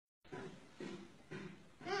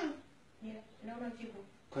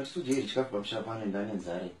Kwati Tgee chikafu pamushapano ndane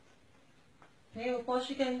nzare.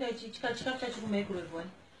 Kwasvika chikafu chacho kumaikirowave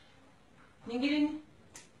ningirini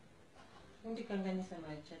undikanganisa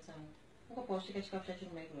machatsangu kwasvika chikafu chacho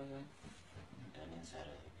kumaikirowave Ndane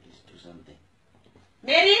nzare. Please do something.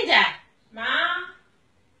 Merinda ma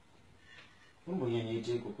umbonyanya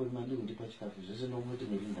iteko kwemandi undipa chikafu zvese nomoti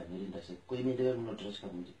Merinda se kwemendera munotora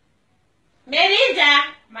chikafu muti Merinda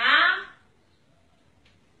ma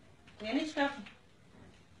ngene chikafu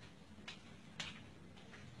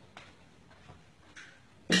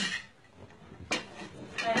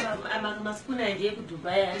Maspoon idea to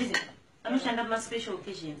Dubai, I'm sure my special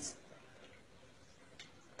occasions.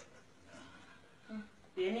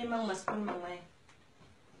 The name of my spoon, my way.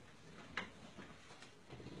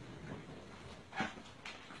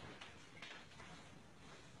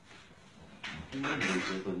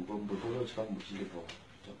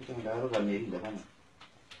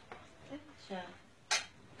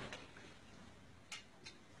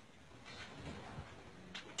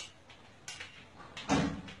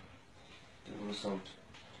 Salt.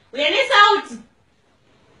 We need salt.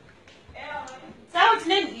 Salt,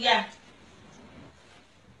 yeah.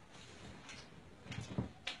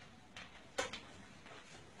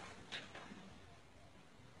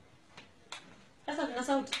 That's not enough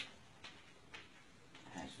salt.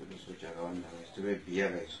 To be beer,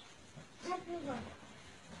 guys.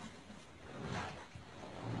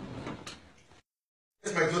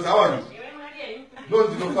 Yes, my daughter, how are you? No,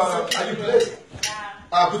 father. Are you blessed?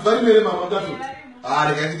 Good morning,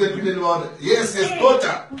 Mama. Yes,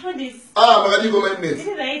 daughter. Magadi go my name.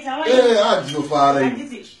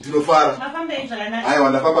 Dinofara. I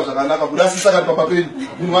want the papa Sakanaka. That's the second papa pain.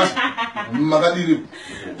 Magadi.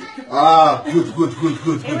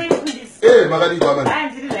 Good. Hey, Magadi Baba.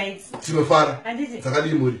 Dinofara.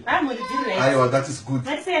 Sakadi Muri. That is good.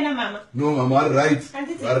 No, Mama, right.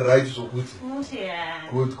 Right, so good.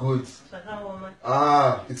 Good.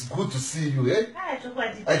 It's good to see you, eh?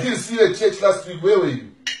 I didn't see you at church last week. Where were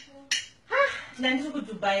you?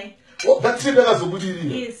 Dubai. Oh, that trip was a good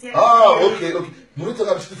evening. Yes. Okay. Murito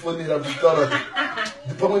got to phone me. I'm sorry.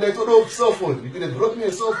 The point I told you cell phone. You could have brought me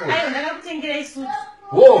a cell phone.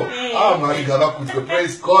 Oh, my God.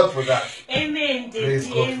 Praise God for that. Amen. Praise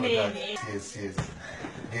God for that.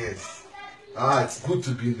 Yes. It's good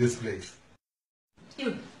to be in this place.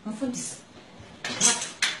 You, my phone is.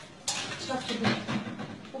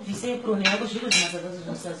 Visei prone yako shiko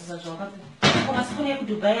zinazozozozozozoka. Kwa siku ya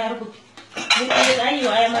Dubai hapo.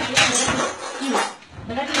 Ndio haya matatizo.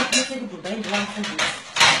 Nataka nipeleke Dubai ndio mfundi.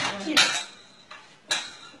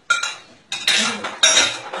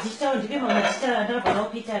 Zisha ndike mama zisha ndio bana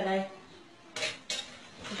pita naye.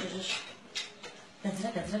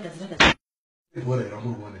 Gazira. Bora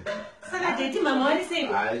Ramu bwana. Sana deti mama wali sei.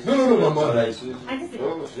 No, mama. Andisi.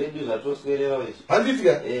 Redio za toswelewa hizo.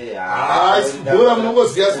 Andifika? Bora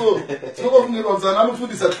mnogoziya so. Sinokufungira mzana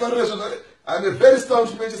amufundisa tifarire. I'm a very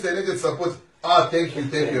staunch Manchester United support. Thank you.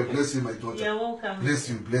 Bless you, my daughter. You're welcome. Bless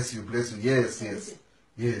you.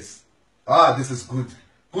 Yes. This is good.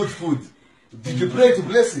 Good food. Did you pray to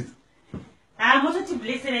bless it? I'm also to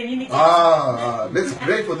bless it. I mean it. Let's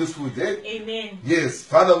pray for this food, eh? Amen. Yes,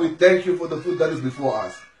 Father, we thank you for the food that is before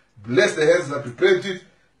us. Bless the hands that prepared it.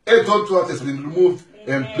 Every what has been removed.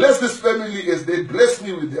 Amen. And bless this family as they bless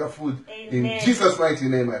me with their food. Amen. In Jesus' mighty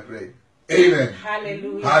name I pray. Amen.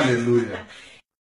 Hallelujah. Hallelujah.